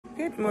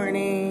Good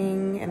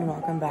morning and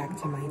welcome back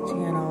to my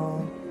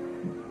channel.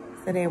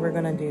 Today we're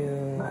gonna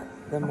do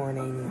the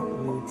morning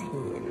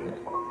routine.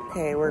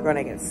 Okay, we're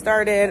gonna get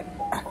started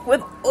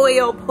with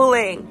oil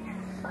pulling.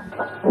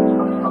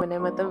 Coming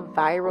in with the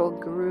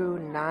Viral Guru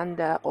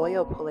Nanda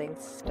oil pulling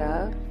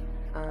stuff.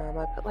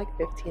 I put like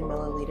 15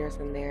 milliliters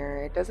in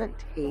there. It doesn't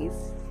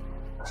taste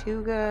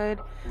too good,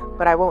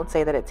 but I won't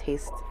say that it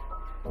tastes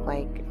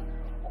like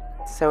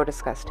so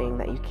disgusting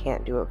that you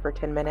can't do it for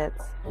 10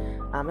 minutes.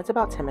 It's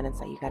about 10 minutes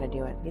that you gotta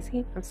do it. You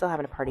see, I'm still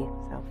having a party,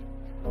 so.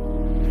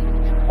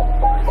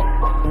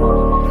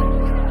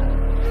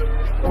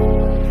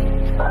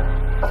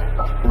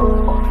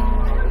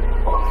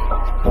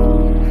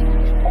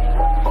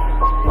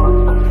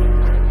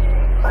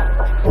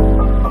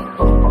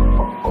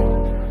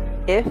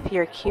 If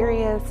you're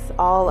curious,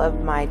 all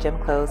of my gym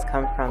clothes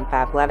come from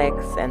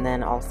Fabletics, and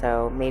then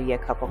also maybe a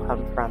couple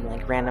come from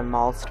like random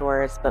mall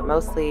stores, but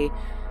mostly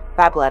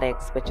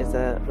Fabletics, which is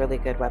a really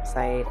good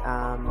website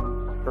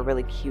for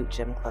really cute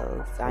gym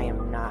clothes. I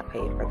am not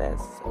paid for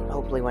this.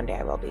 Hopefully one day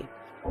I will be.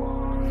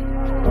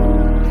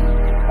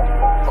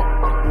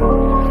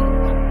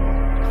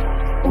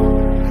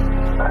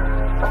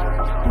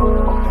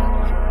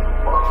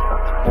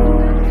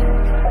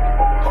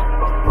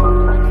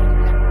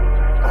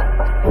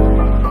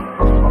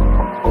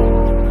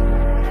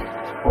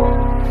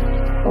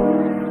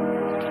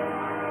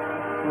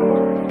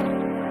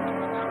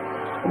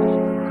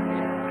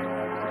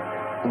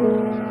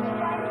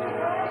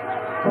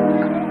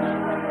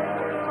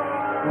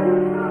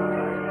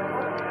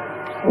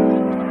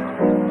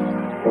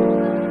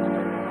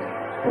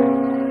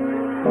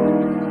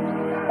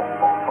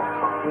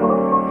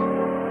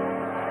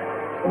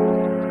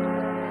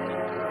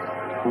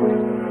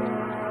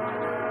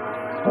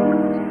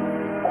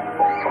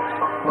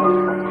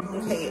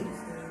 Okay,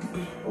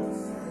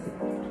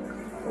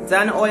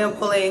 done oil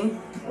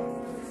pulling.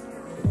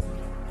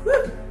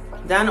 Woo.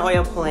 Done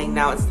oil pulling.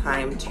 Now it's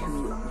time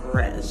to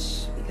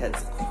brush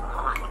because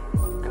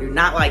I do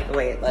not like the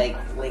way it like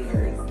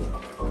lingers.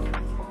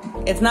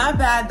 It's not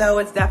bad though.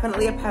 It's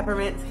definitely a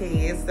peppermint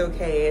taste.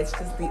 Okay, it's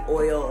just the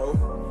oil.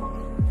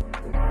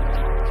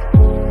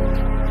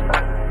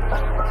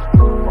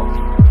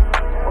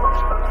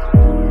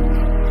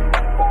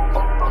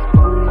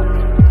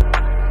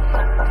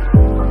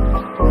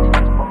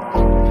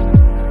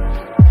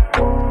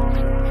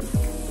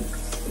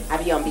 I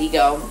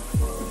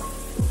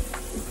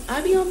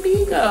be on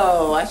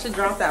Bigo. I should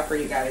drop that for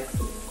you guys.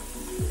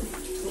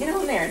 Get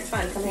on there. It's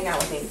fun. Come hang out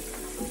with me.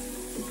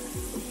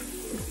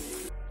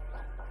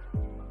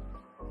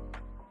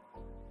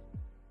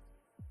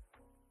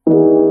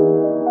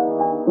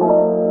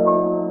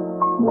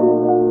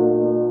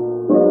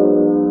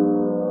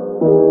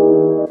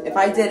 If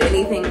I did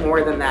anything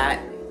more than that,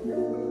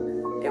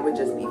 it would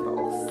just be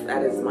false.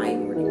 That is my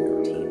morning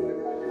routine.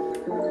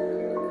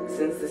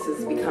 Since this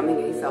is becoming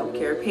a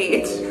self-care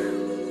page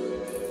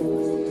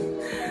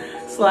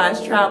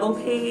 / travel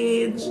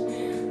page,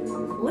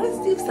 let's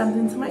do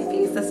something to my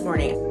face this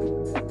morning.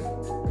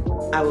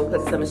 I will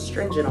put some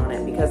astringent on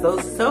it because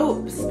those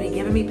soaps be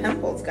giving me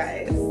pimples,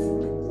 guys.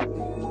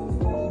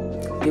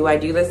 Do I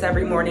do this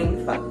every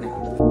morning? Fuck no.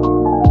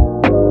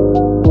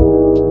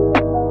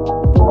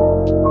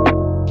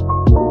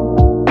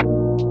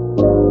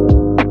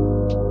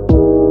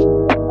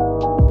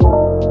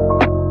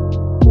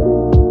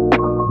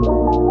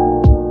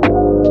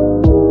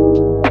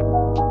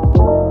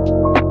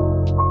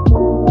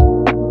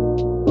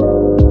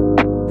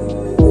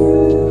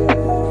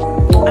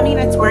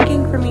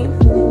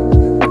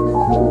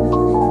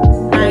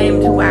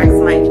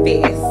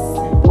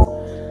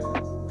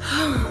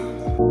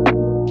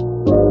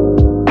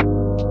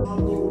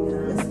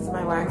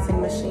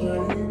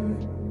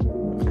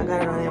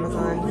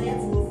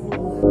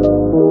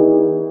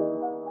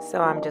 So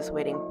I'm just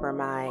waiting for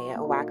my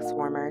wax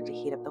warmer to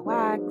heat up the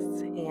wax,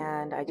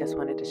 and I just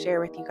wanted to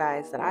share with you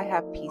guys that I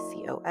have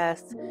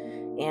PCOS,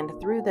 and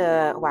through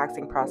the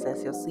waxing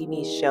process you'll see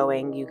me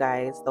showing you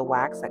guys the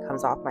wax that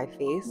comes off my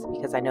face,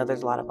 because I know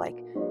there's a lot of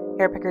like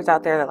hair pickers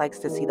out there that likes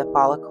to see the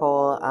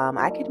follicle.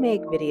 I could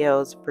make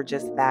videos for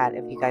just that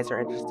if you guys are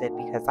interested,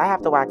 because I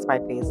have to wax my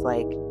face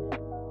like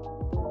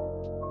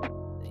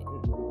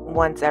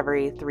once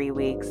every 3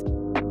 weeks.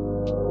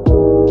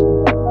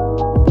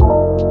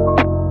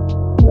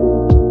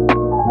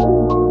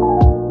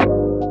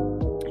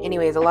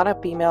 Anyways, a lot of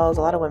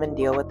women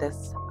deal with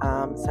this,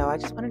 so I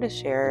just wanted to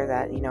share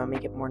that, you know,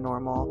 make it more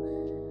normal,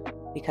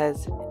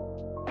 because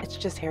it's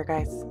just hair,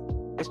 guys.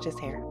 It's just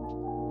hair.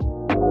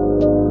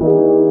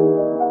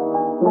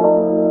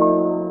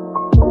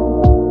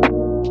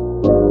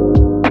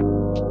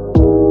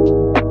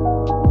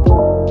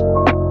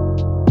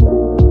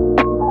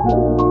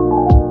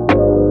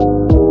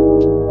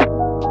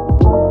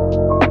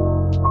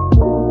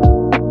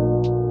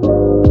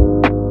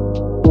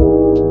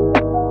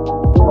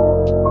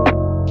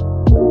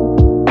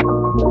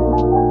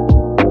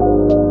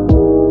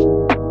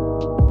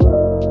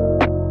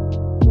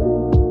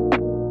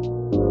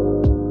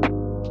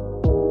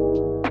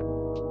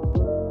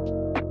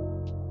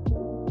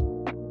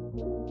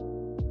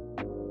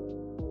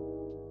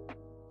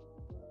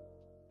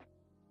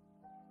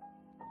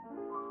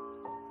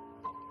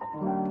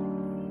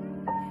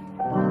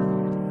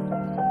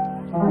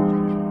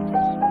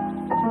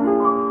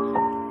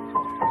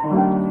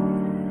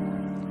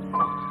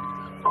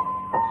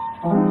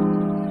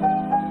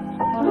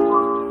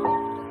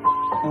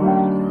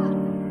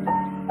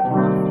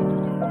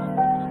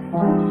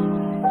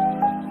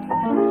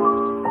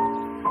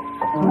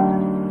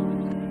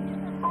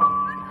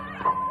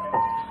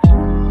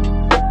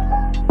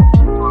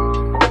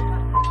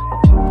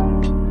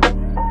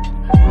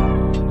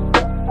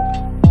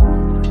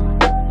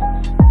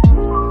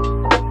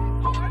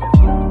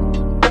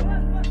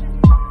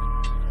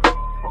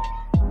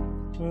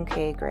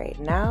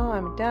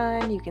 I'm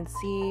done. You can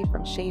see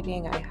from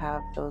shaving I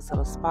have those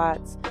little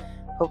spots.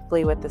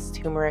 Hopefully with this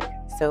turmeric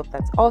soap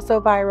that's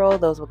also viral,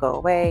 those will go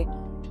away.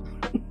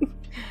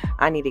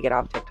 I need to get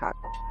off TikTok.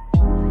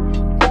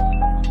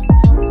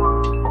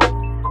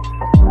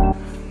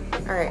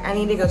 All right, I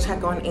need to go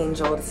check on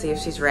Angel to see if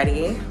she's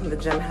ready. The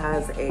gym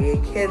has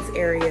a kids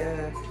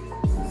area,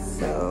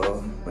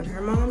 so when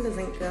her mom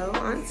doesn't go,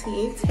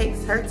 Auntie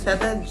takes her to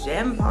the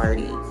gym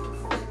party.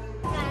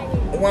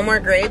 One more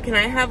grape, can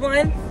I have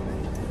one?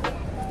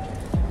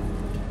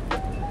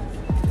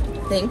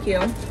 Thank you.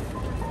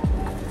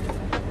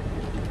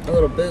 A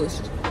little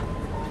boost.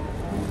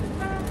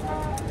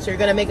 So you're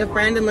gonna make a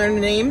friend and learn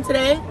the name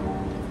today?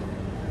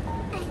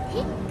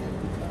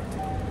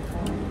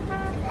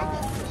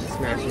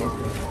 Smashing. And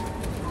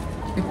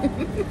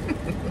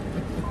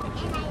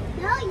I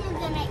know you're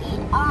gonna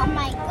eat all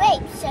my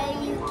grapes, so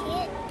you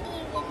can't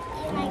even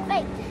eat my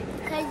grapes.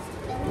 Because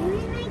if you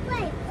eat my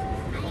grapes,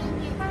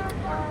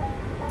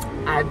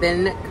 I've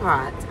been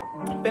caught.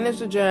 Finished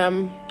the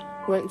gym,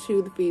 went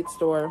to the feed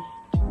store,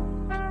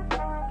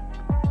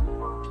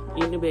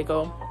 eating a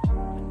bagel.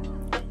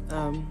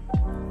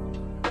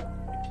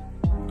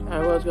 I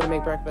was gonna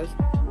make breakfast,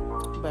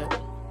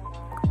 but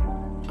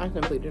I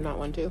simply do not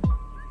want to.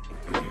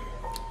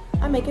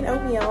 I'm making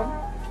oatmeal.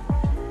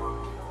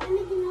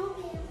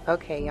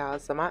 Okay, y'all,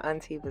 so my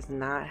auntie was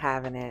not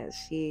having it.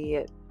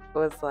 She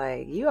was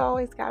like, you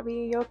always got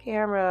me in your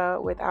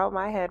camera without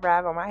my head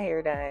wrap or my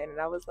hair done. And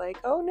I was like,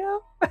 oh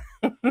no.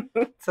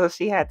 So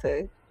she had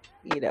to,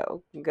 you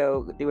know,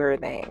 go do her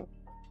thing.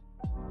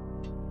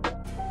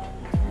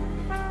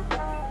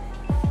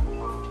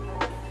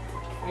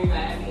 Are you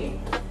mad at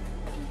me?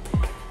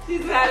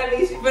 She's mad at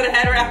me. She put a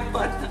head wrap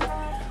on.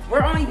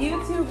 We're on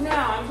YouTube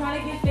now. I'm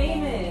trying to get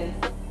famous.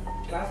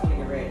 I just want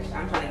to get rich.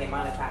 I'm trying to get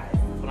monetized.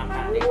 That's what I'm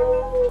trying to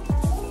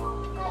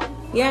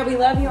do. Yeah, we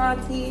love you,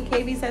 Auntie.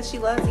 KB says she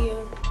loves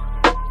you.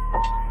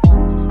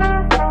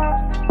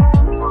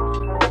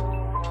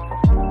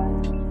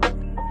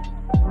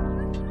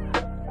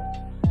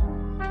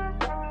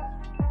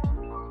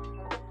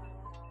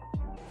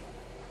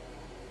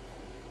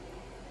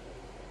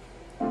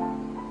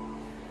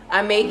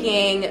 I'm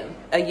making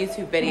a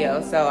YouTube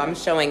video, so I'm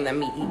showing them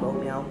me eat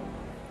oatmeal.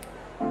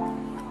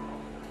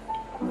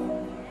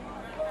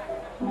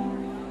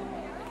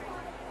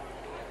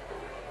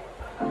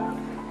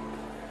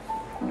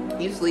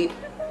 You sleep.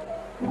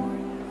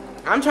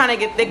 I'm trying to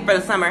get thick for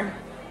the summer.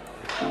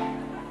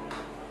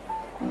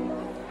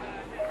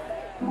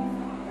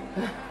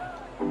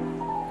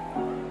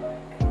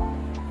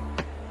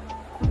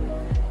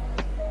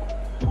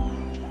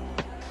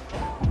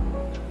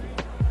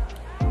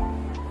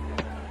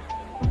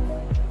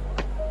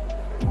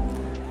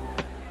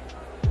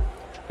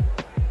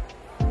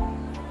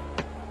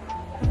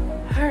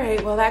 All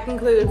right, well, that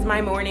concludes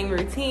my morning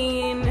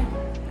routine.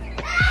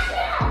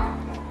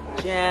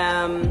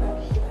 Gym,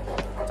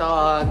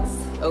 dogs,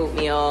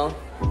 oatmeal.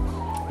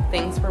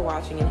 Thanks for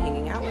watching and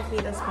hanging out with me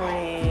this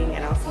morning,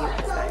 and I'll see you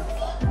next time.